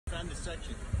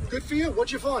section. Good for you.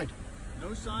 What'd you find?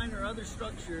 No sign or other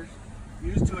structures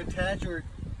used to attach or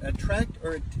attract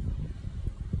or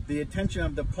the attention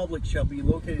of the public shall be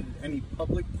located at any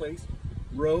public place,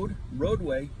 road,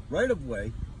 roadway,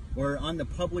 right-of-way, or on the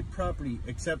public property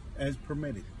except as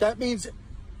permitted. That means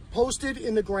posted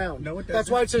in the ground. No, it doesn't. That's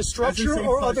why it says structure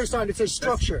or other sign. It says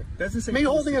structure. Doesn't say me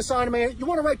holding posted. a sign in my hand. You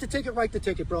want to write the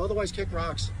ticket, bro. Otherwise, kick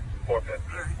rocks.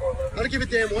 450. I don't give a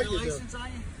damn what you do. License on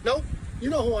you? Nope. You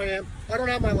know who I am. I don't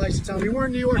have my license on me. We're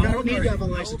in New York. I don't need to have a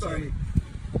license on me.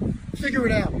 Figure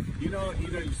it out. You know,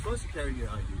 you're supposed to carry your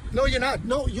ID. No, you're not.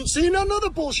 No, you see another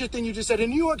bullshit thing you just said. In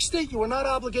New York State, you are not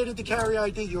obligated to carry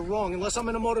ID. You're wrong, unless I'm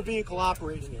in a motor vehicle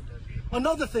operating it.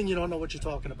 Another thing you don't know what you're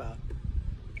talking about.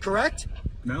 Correct?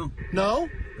 No. No?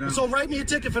 No. So write me a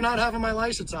ticket for not having my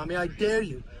license on me. I dare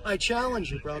you. I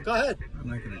challenge you, bro. Go ahead. I'm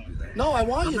not going to do that. No, I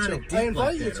want I'm you not to. a dick I invite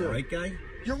like you that, to. right, guy?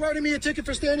 You're writing me a ticket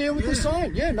for standing here with this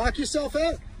sign. Yeah, knock yourself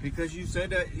out. Because you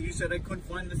said I couldn't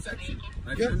find the section.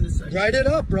 I Yeah, found the section. write it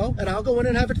up, bro, and I'll go in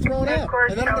and have it thrown out.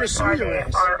 And then I'm going to sue your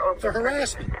ass for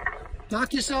harassment.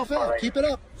 Knock yourself out. Keep it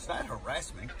up. It's not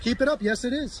harassment. Keep it up. Yes,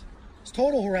 it is. It's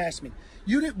total harassment.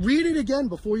 You didn't read it again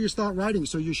before you start writing,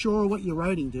 so you're sure of what you're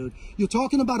writing, dude. You're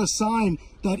talking about a sign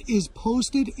that is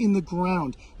posted in the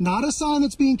ground, not a sign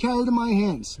that's being carried in my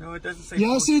hands. No, it doesn't say yes,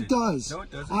 posted. it does. No,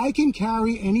 it doesn't. I can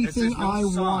carry It anything says no I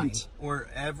sign want. or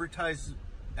advertising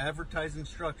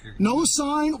structure. No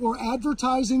sign or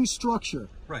advertising structure.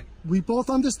 Right. We both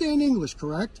understand English,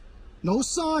 correct? No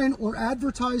sign or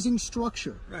advertising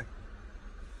structure. Right.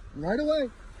 Right away.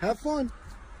 Have fun.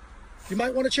 You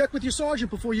might want to check with your sergeant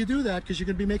before you do that, because you're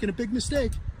going to be making a big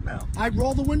mistake. No. I'd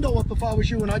roll the window up if I was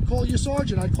you, and I'd call your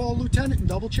sergeant. I'd call a lieutenant and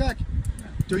double check.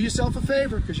 Do yourself a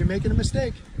favor, because you're making a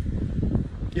mistake.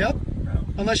 Yep. No.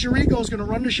 Unless your ego's going to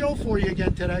run the show for you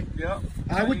again today. Yep.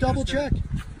 I would double check.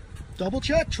 Double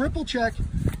check, triple check.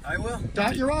 I will.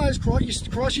 Dot your I's,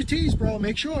 cross your T's, bro.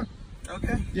 Make sure.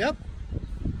 Okay. Yep.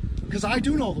 Because I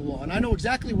do know the law, and I know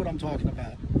exactly what I'm talking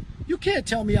about. You can't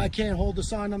tell me I can't hold the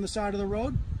sign on the side of the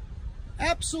road.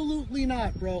 Absolutely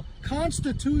not, bro.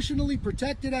 Constitutionally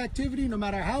protected activity, no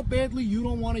matter how badly you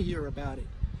don't want to hear about it.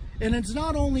 And it's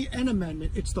not only an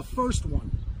amendment, it's the first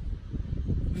one.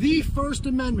 The First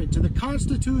Amendment to the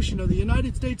Constitution of the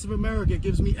United States of America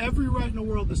gives me every right in the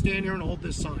world to stand here and hold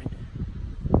this sign.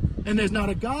 And there's not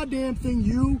a goddamn thing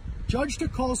you, Judge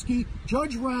Tukolsky,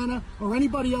 Judge Rana, or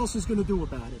anybody else is going to do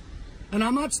about it. And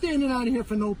I'm not standing out here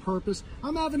for no purpose.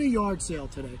 I'm having a yard sale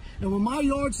today. And when my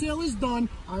yard sale is done,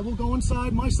 I will go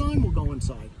inside, my sign will go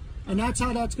inside. And that's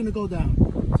how that's going to go down.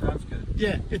 Sounds good.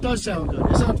 Yeah, it does sound good.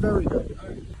 It sounds very good.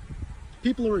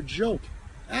 People are a joke.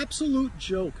 Absolute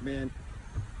joke, man.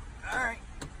 All right.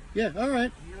 Yeah, all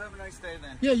right. You have a nice day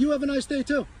then. Yeah, you have a nice day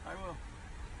too. I will.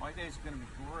 My day's going to be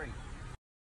great.